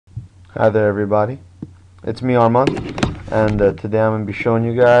Hi there everybody, it's me Armand, and today I'm going to be showing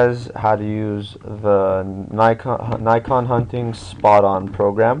you guys how to use the Nikon Hunting SpotOn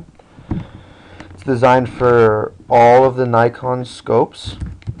program. It's designed for all of the Nikon scopes,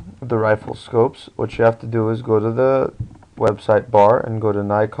 the rifle scopes. What you have to do is go to the website bar and go to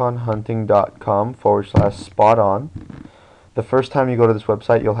nikonhunting.com/SpotOn. The first time you go to this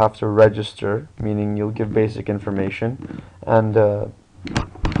website you'll have to register, meaning you'll give basic information, and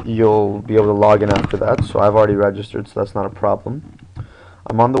you'll be able to log in after that. So I've already registered, so that's not a problem.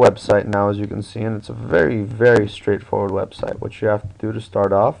 I'm on the website now, as you can see, and it's a very straightforward website. What you have to do to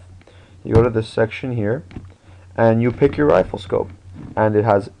start off, you go to this section here and you pick your rifle scope, and it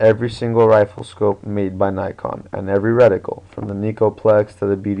has every single rifle scope made by Nikon and every reticle, from the Nikoplex to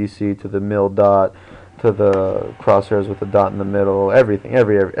the BDC to the mil dot to the crosshairs with the dot in the middle. Everything,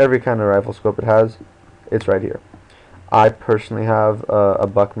 every kind of rifle scope it has, it's right here. I personally have a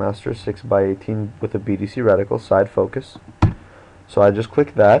Buckmaster 6x18 with a BDC reticle, side focus. So I just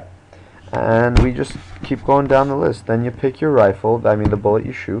click that, and we just keep going down the list. Then you pick your rifle, I mean the bullet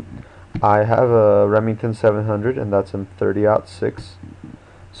you shoot. I have a Remington 700, and that's in 30-06.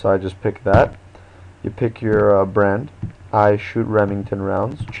 So I just pick that. You pick your brand. I shoot Remington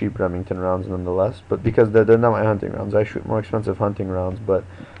rounds, cheap Remington rounds nonetheless, but because they're not my hunting rounds. I shoot more expensive hunting rounds, but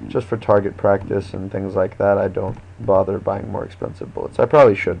just for target practice and things like that, I don't bother buying more expensive bullets. I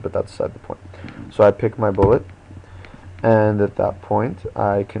probably should, but that's beside the point. So I pick my bullet, and at that point,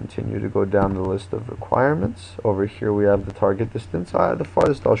 I continue to go down the list of requirements. Over here we have the target distance. The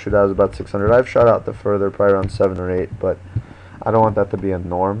farthest I'll shoot out is about 600. I've shot out the further, probably around 7 or 8, but I don't want that to be a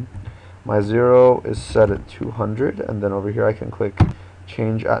norm. My 0 is set at 200, and then over here I can click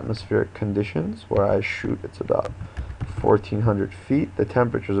change atmospheric conditions, where I shoot. It's about 1400 feet. The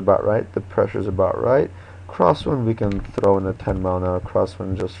temperature's about right, the pressure's about right. Crosswind, we can throw in a 10-mile-an-hour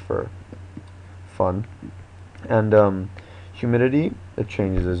crosswind just for fun. And humidity, it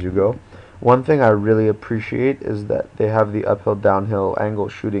changes as you go. One thing I really appreciate is that they have the uphill downhill angle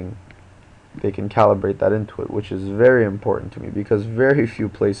shooting. They can calibrate that into it, which is very important to me, because very few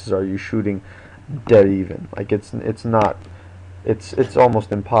places are you shooting dead even. Like it's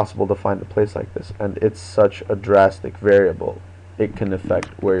almost impossible to find a place like this, and it's such a drastic variable. It can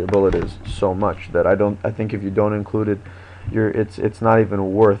affect where your bullet is so much that I think if you don't include it, it's not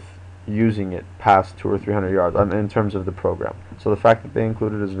even worth using it past 200 or 300 yards in terms of the program. So the fact that they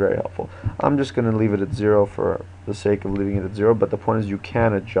include it is very helpful. I'm just going to leave it at 0 for the sake of leaving it at 0, but the point is you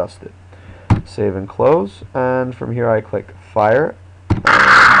can adjust it. Save and close, and from here I click fire,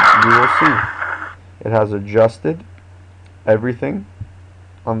 and you will see it has adjusted everything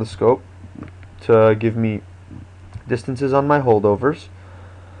on the scope to give me distances on my holdovers,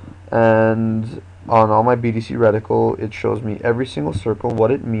 and on all my BDC reticle it shows me every single circle,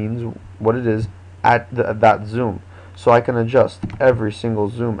 what it means, what it is at that zoom. So I can adjust every single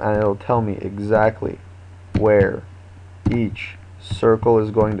zoom, and it'll tell me exactly where each circle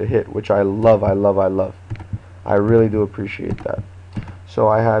is going to hit, which I love. I really do appreciate that. So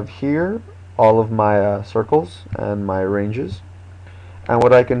I have here all of my circles and my ranges, and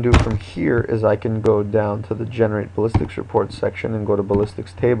what I can do from here is I can go down to the generate ballistics report section and go to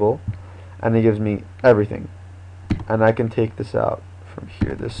ballistics table, and it gives me everything. And I can take this out from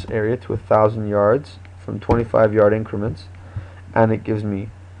here, this area, to 1,000 yards from 25-yard increments, and it gives me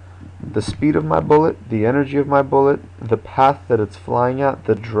the speed of my bullet, the energy of my bullet, the path that it's flying at,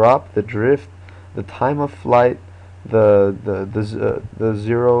 the drop, the drift, the time of flight, the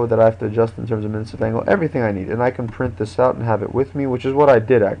 0 that I have to adjust in terms of minutes of angle, everything I need. And I can print this out and have it with me, which is what I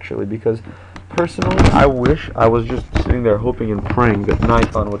did actually, because personally I wish I was just sitting there hoping and praying that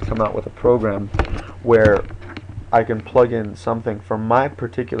Nikon would come out with a program where I can plug in something for my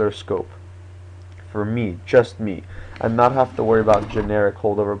particular scope, for me, just me, and not have to worry about generic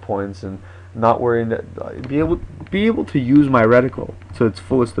holdover points, and not worrying that be able to use my reticle to its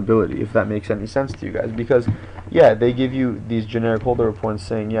fullest ability, if that makes any sense to you guys. Because yeah, they give you these generic holdover points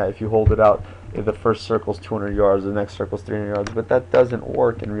saying, yeah, if you hold it out, if the first circle's 200 yards, the next circle's 300 yards, but that doesn't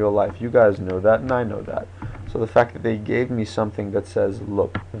work in real life. You guys know that, and I know that. So the fact that they gave me something that says,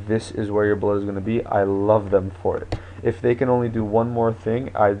 look, this is where your bullet is going to be, I love them for it. If they can only do one more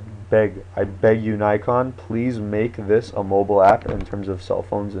thing, I beg you, Nikon, please make this a mobile app in terms of cell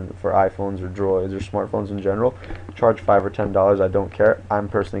phones and for iPhones or Droids or smartphones in general. Charge $5 or $10, I don't care. I'm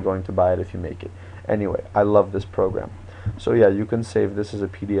personally going to buy it if you make it. Anyway, I love this program. So yeah, you can save this as a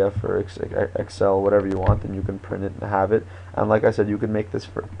PDF or Excel, whatever you want, and you can print it and have it. And like I said, you can make this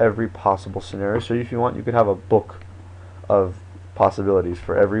for every possible scenario. So if you want, you could have a book of possibilities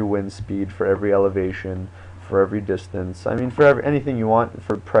for every wind speed, for every elevation, for every distance. I mean, for anything you want,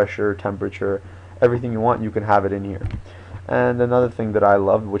 for pressure, temperature, everything you want, you can have it in here. And another thing that I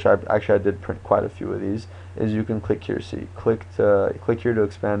loved, which I did print quite a few of these, is you can click here. See, click here to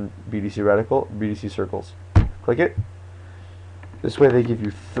expand BDC reticle, BDC circles. Click it. This way they give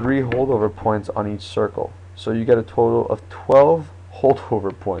you 3 holdover points on each circle. So you get a total of 12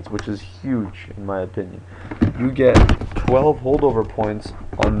 holdover points, which is huge in my opinion. You get 12 holdover points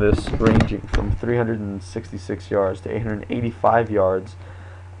on this, ranging from 366 yards to 885 yards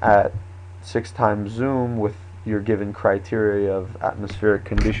at 6 times zoom with your given criteria of atmospheric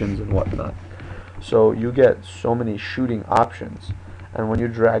conditions and whatnot. So you get so many shooting options, and when you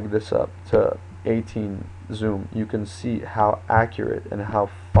drag this up to 18 zoom, you can see how accurate and how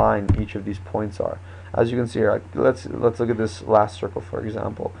fine each of these points are. As you can see here, let's look at this last circle for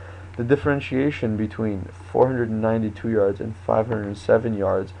example. The differentiation between 492 yards and 507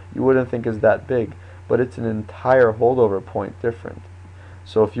 yards you wouldn't think is that big, but it's an entire holdover point different.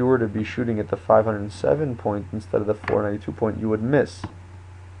 So if you were to be shooting at the 507 point instead of the 492 point, you would miss.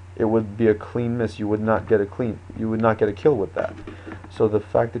 It would be a clean miss. You would not get a kill with that. So the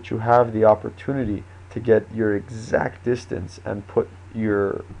fact that you have the opportunity to get your exact distance and put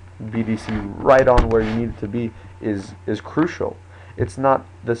your BDC right on where you need it to be is crucial. It's not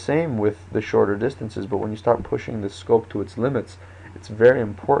the same with the shorter distances, but when you start pushing the scope to its limits, it's very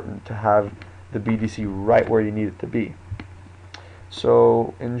important to have the BDC right where you need it to be.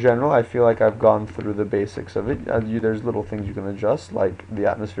 So in general, I feel like I've gone through the basics of it. There's little things you can adjust, like the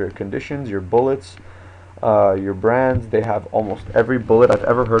atmospheric conditions, your bullets, your brands. They have almost every bullet I've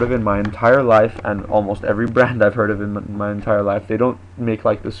ever heard of in my entire life, and almost every brand I've heard of in my entire life. They don't make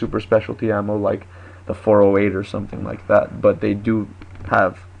like the super specialty ammo like the 408 or something like that, but they do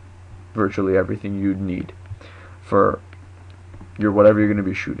have virtually everything you'd need for your whatever you're going to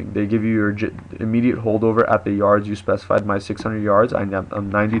be shooting. They give you your immediate holdover at the yards you specified. My 600 yards, I'm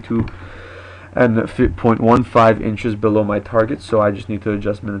 92 and 0.15 inches below my target, so I just need to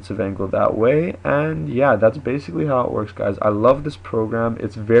adjust minutes of angle that way. And yeah, that's basically how it works, guys. I love this program.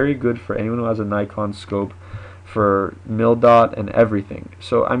 It's very good for anyone who has a Nikon scope, for mil-dot and everything.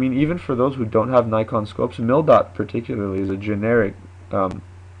 So I mean, even for those who don't have Nikon scopes, mil-dot particularly is a generic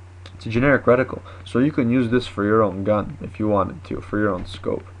it's a generic reticle, so you can use this for your own gun if you wanted to, for your own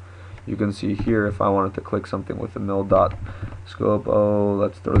scope. You can see here, if I wanted to click something with a mil-dot scope, oh,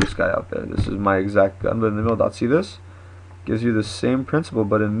 let's throw this guy out there. This is my exact gun, but in the mil-dot, see this? Gives you the same principle,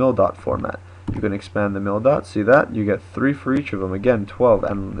 but in mil-dot format. You can expand the mil-dot, see that? You get 3 for each of them, again 12,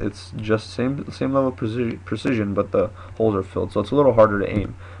 and it's just same level of precision, but the holes are filled, so it's a little harder to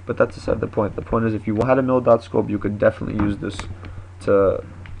aim. But that's beside the point. The point is, if you had a mil-dot scope, you could definitely use this to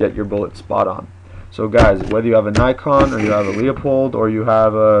get your bullet spot on. So guys, whether you have a Nikon or you have a Leopold or you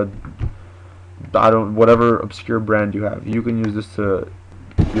have a whatever obscure brand you have, you can use this to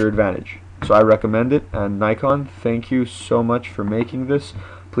your advantage. So I recommend it. And Nikon, thank you so much for making this.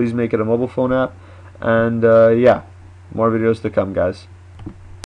 Please make it a mobile phone app, and yeah, more videos to come, guys.